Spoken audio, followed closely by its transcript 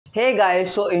Hey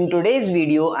guys, so in today's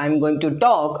video I'm going to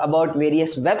talk about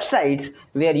various websites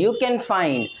where you can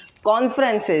find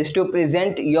conferences to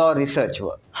present your research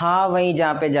work. हाँ, वहीं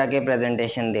जहाँ पे जाके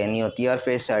presentation देनी होती है और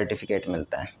फिर सर्टिफिकेट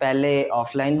मिलता है. पहले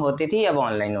ऑफलाइन होती थी, अब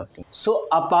ऑनलाइन होती. So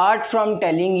apart from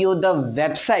telling you the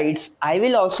websites, I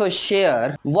will also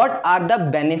share what are the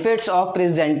benefits of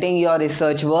presenting your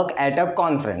research work at a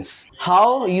conference.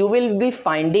 How you will be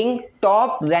finding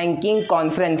top ranking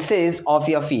conferences of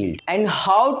your field and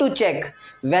how to check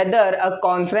whether a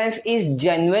conference is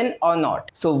genuine or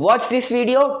not. So watch this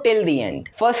video till the end.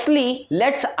 Firstly,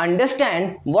 let's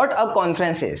understand what a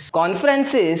conference is.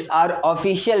 Conferences are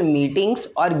official meetings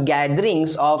or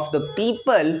gatherings of the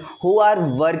people who are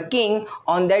working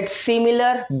on that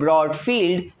similar broad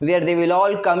field where they will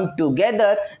all come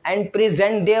together and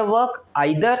present their work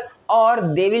either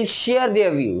or they will share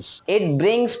their views. It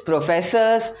brings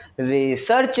professors,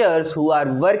 researchers who are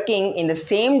working in the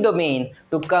same domain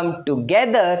to come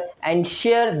together and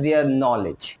share their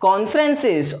knowledge.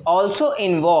 Conferences also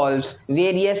involves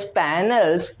various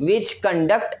panels which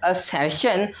conduct a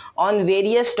session on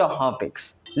various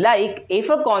topics. Like if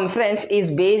a conference is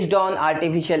based on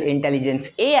artificial intelligence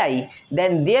AI,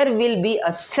 then there will be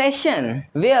a session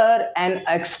where an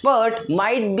expert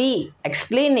might be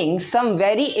explaining some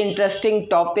very interesting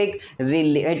topic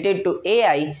related to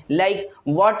AI, like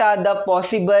what are the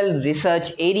possible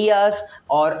research areas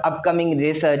or upcoming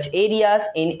research areas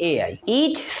in AI.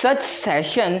 Each such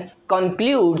session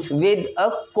concludes with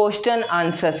a question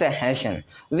answer session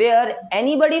where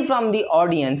anybody from the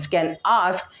audience can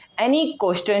ask any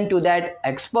question to that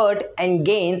expert and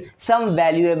gain some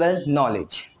valuable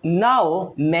knowledge.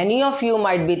 Now, many of you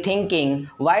might be thinking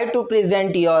why to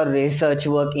present your research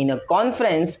work in a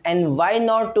conference and why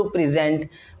not to present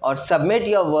or submit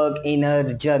your work in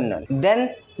a journal.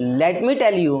 Then let me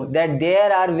tell you that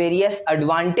there are various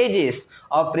advantages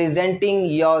of presenting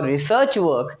your research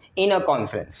work in a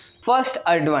conference. First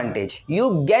advantage,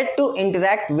 you get to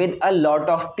interact with a lot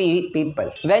of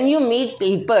people. When you meet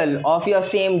people of your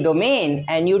same domain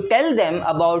and you tell them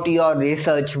about your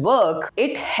research work,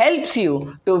 it helps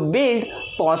you to build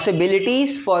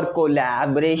possibilities for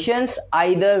collaborations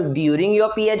either during your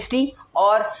PhD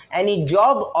or any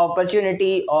job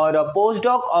opportunity or a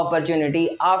postdoc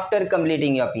opportunity after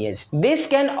completing your PhD. This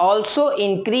can also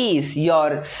increase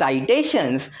your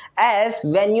citations, as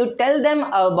when you tell them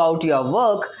about your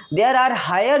work, there are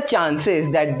higher chances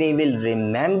that they will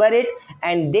remember it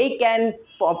and they can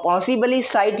possibly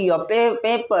cite your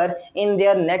paper in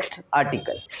their next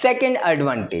article. Second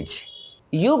advantage,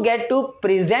 you get to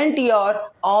present your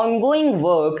ongoing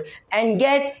work and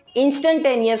get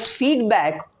instantaneous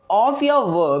feedback of your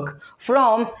work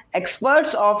from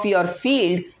experts of your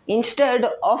field instead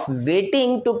of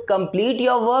waiting to complete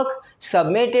your work,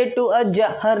 submit it to a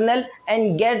journal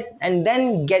and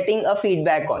then getting a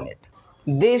feedback on it.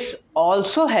 This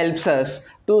also helps us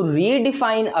to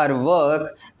redefine our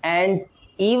work and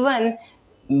even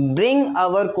bring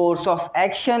our course of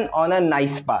action on a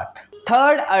nice path.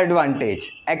 Third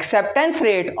advantage, acceptance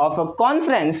rate of a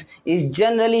conference is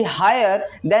generally higher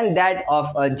than that of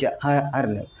a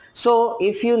journal. So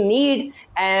if you need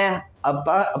a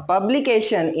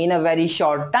publication in a very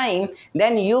short time,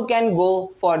 then you can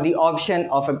go for the option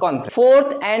of a conference.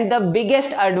 Fourth and the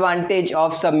biggest advantage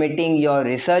of submitting your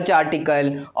research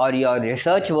article or your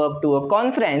research work to a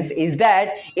conference is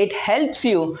that it helps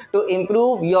you to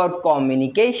improve your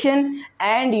communication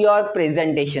and your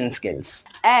presentation skills,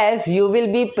 as you will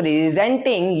be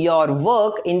presenting your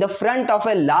work in the front of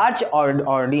a large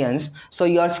audience, so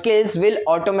your skills will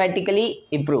automatically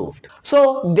improve.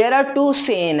 So there are two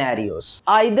scenarios.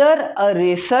 Either a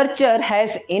researcher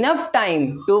has enough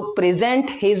time to present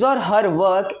his or her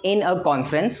work in a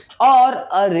conference, or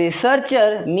a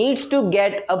researcher needs to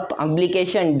get a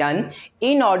publication done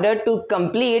in order to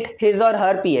complete his or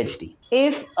her PhD.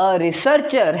 If a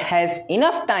researcher has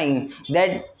enough time,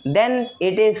 then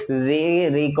it is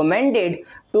recommended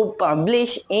to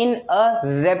publish in a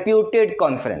reputed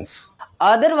conference.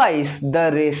 Otherwise,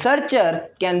 the researcher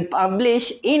can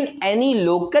publish in any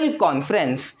local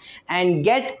conference and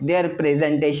get their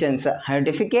presentation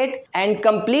certificate and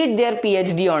complete their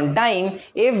PhD on time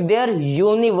if their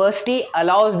university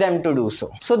allows them to do so.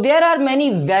 So there are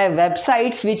many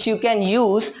websites which you can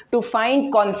use to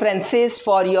find conferences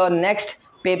for your next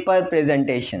paper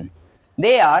presentation.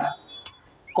 They are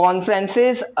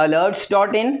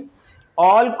conferencesalerts.in,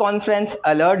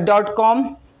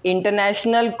 allconferencealert.com,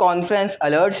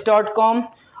 internationalconferencealerts.com,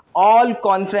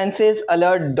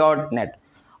 allconferencesalert.net.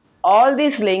 All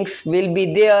these links will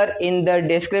be there in the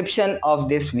description of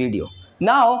this video.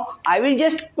 Now, I will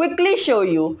just quickly show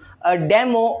you a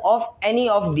demo of any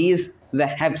of these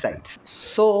websites.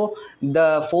 So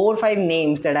the 4 or 5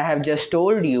 names that I have just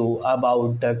told you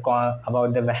about the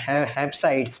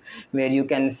websites where you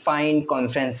can find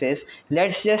conferences,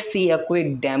 let's just see a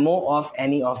quick demo of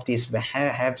any of these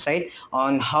websites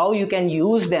on how you can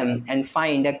use them and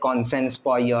find a conference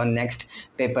for your next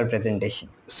paper presentation.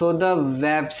 So the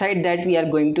website that we are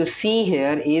going to see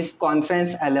here is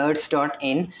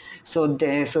conferencealerts.in. So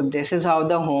this is how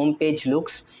the home page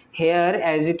looks. Here,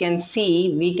 as you can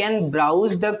see, we can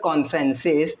browse the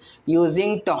conferences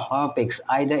using topics,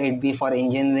 either it be for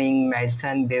engineering,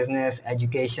 medicine, business,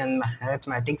 education,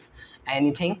 mathematics,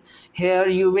 anything. Here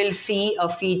you will see a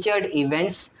featured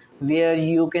events where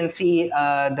you can see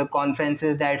the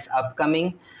conferences that's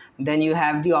upcoming. Then you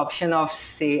have the option of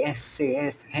cities.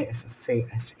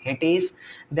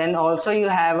 Then also you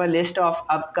have a list of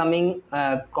upcoming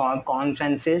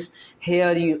conferences.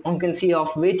 Here you can see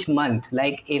of which month.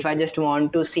 Like if I just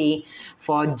want to see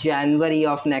for January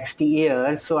of next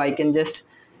year, so I can just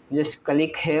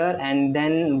click here, and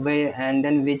then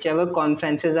whichever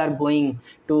conferences are going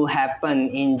to happen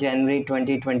in January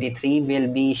 2023 will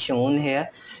be shown here.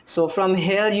 So from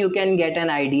here you can get an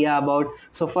idea about,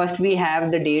 so first we have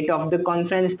the date of the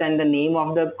conference, then the name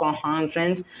of the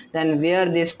conference, then where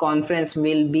this conference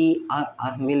will be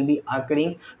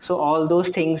occurring. So all those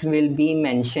things will be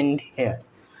mentioned here.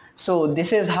 So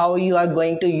this is how you are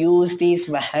going to use these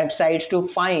websites to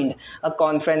find a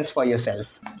conference for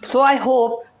yourself. So I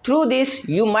hope through this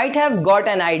you might have got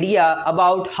an idea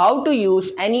about how to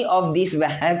use any of these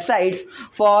websites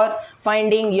for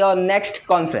finding your next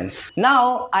conference.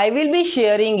 Now I will be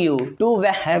sharing you 2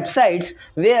 websites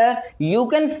where you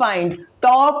can find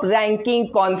top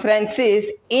ranking conferences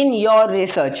in your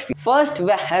research field. First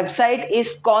website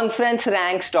is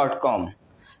conferenceranks.com.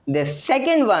 The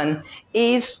second one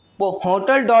is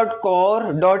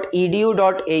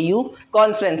hotel.core.edu.au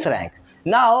conference rank.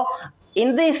 Now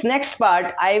in this next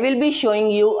part, I will be showing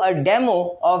you a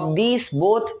demo of these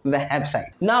both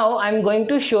websites. Now I'm going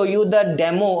to show you the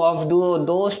demo of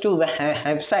those 2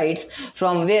 websites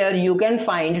from where you can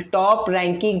find top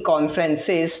ranking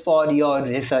conferences for your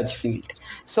research field.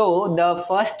 So the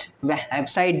first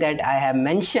website that I have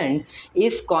mentioned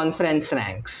is Conference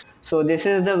Ranks. So this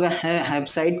is the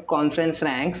website Conference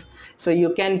Ranks. So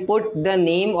you can put the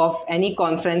name of any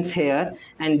conference here,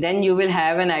 and then you will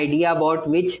have an idea about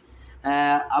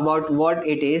what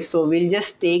it is. So we'll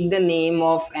just take the name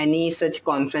of any such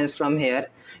conference from here.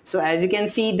 So as you can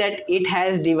see that it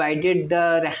has divided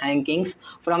the rankings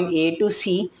from A to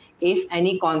C. If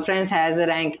any conference has a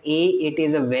rank A, it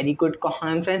is a very good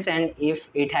conference, and if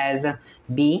it has a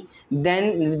B,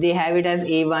 then they have it as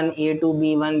A1, A2,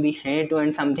 B1, B2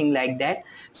 and something like that.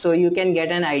 So you can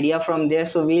get an idea from there.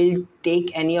 So we'll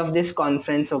take any of this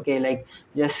conference, okay, like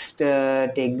just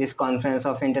take this conference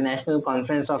of International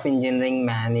Conference of Engineering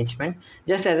Management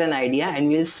just as an idea, and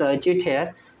we'll search it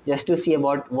here just to see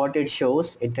about what it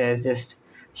shows. It has just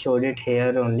showed it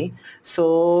here only.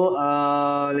 So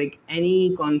like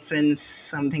any conference,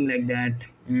 something like that.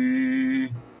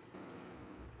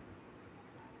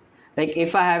 Like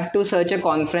if I have to search a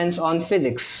conference on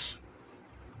physics,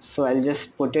 so I'll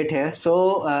just put it here.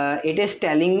 So it is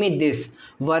telling me this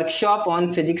workshop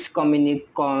on physics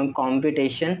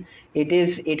computation.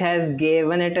 It has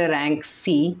given it a rank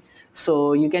C.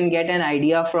 So you can get an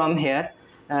idea from here.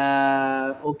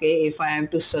 Okay, if I have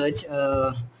to search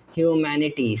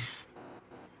humanities,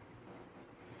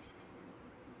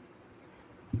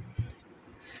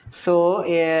 so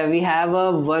we have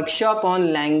a workshop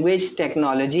on language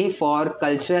technology for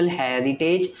cultural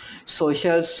heritage,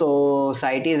 social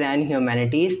societies and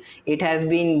humanities. It has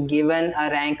been given a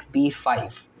rank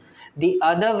B5. The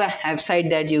other website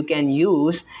that you can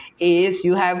use is,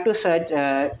 you have to search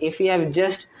if you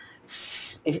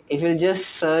just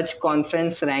search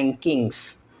conference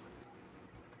rankings.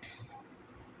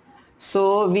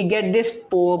 So we get this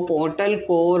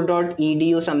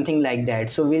portalcore.edu, something like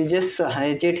that. So we'll just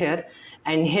search it here,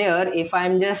 and here if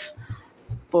I'm just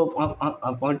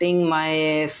putting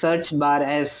my search bar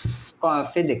as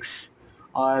physics,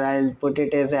 or I'll put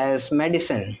it as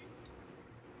medicine.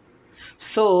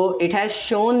 So it has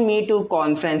shown me 2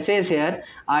 conferences here: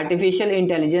 Artificial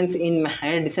Intelligence in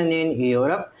Medicine in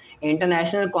Europe,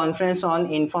 International Conference on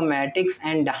Informatics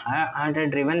and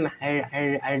Data-Driven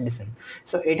Medicine.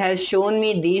 So it has shown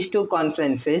me these 2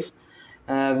 conferences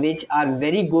which are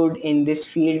very good in this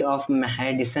field of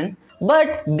medicine.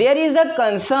 But there is a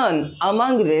concern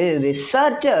among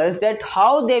researchers that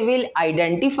how they will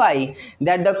identify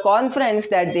that the conference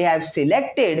that they have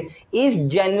selected is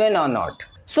genuine or not.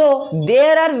 So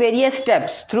there are various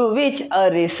steps through which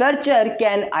a researcher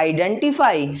can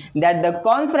identify that the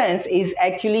conference is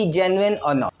actually genuine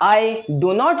or not. I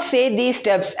do not say these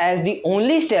steps as the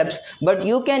only steps, but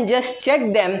you can just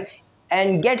check them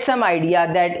and get some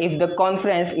idea that if the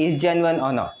conference is genuine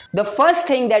or not. The first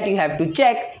thing that you have to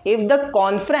check if the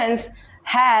conference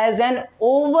has an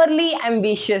overly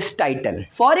ambitious title.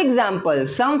 For example,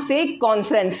 some fake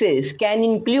conferences can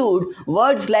include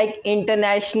words like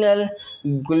international,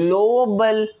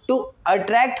 global to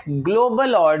attract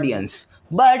global audience.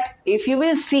 But if you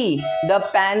will see the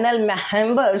panel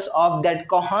members of that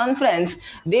conference,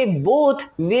 they both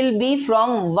will be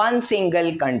from one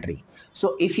single country.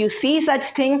 So if you see such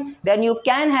thing, then you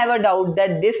can have a doubt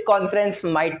that this conference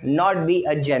might not be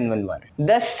a genuine one.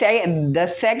 The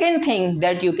second thing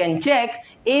that you can check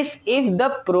is if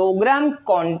the program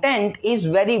content is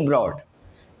very broad.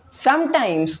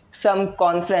 Sometimes some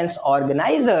conference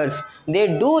organizers, they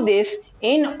do this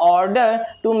in order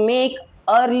to make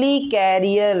early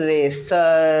career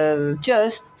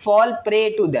researchers fall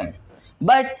prey to them.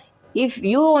 But if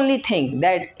you only think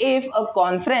that if a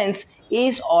conference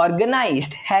is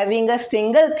organized having a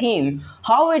single theme,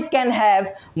 how it can have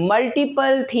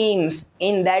multiple themes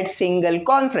in that single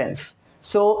conference?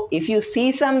 So if you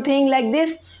see something like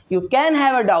this, you can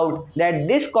have a doubt that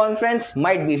this conference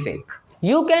might be fake.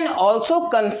 You can also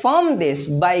confirm this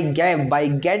by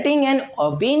getting an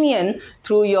opinion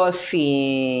through your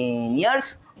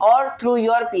seniors or through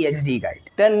your PhD guide.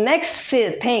 The next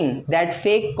thing that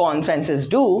fake conferences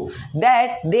do,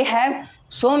 that they have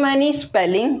so many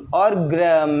spelling or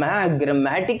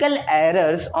grammatical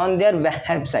errors on their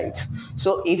websites.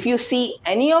 So if you see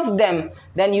any of them,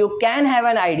 then you can have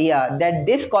an idea that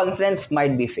this conference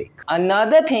might be fake.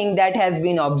 Another thing that has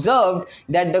been observed,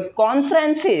 that the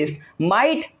conferences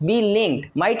might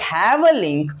have a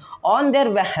link on their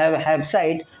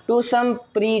website to some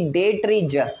predatory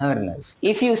journals.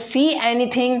 If you see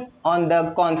anything on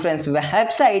the conference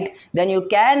website, then you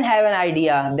can have an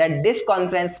idea that this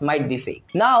conference might be fake.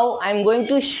 Now I'm going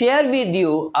to share with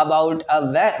you about a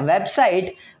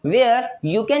website where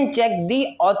you can check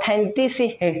the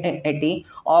authenticity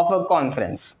of a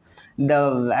conference.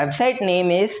 The website name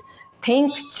is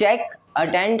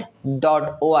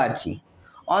thinkcheckattend.org.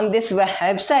 On this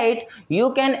website,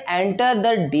 you can enter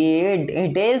the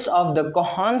details of the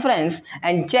conference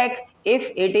and check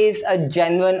if it is a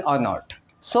genuine or not.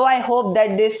 So I hope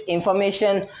that this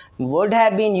information would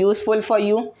have been useful for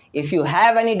you. If you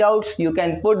have any doubts, you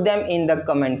can put them in the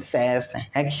comment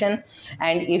section.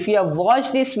 And if you have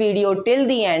watched this video till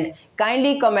the end,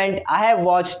 kindly comment I have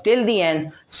watched till the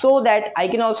end, so that I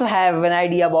can also have an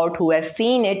idea about who has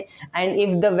seen it, and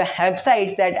if the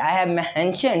websites that I have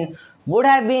mentioned would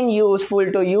have been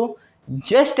useful to you,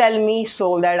 just tell me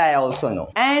so that I also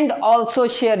know. And also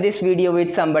share this video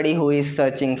with somebody who is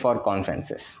searching for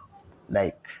conferences.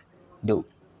 Do.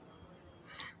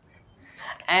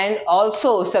 And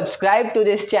also subscribe to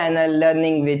this channel,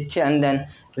 Learning with Chandan.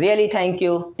 Really, thank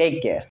you. Take care.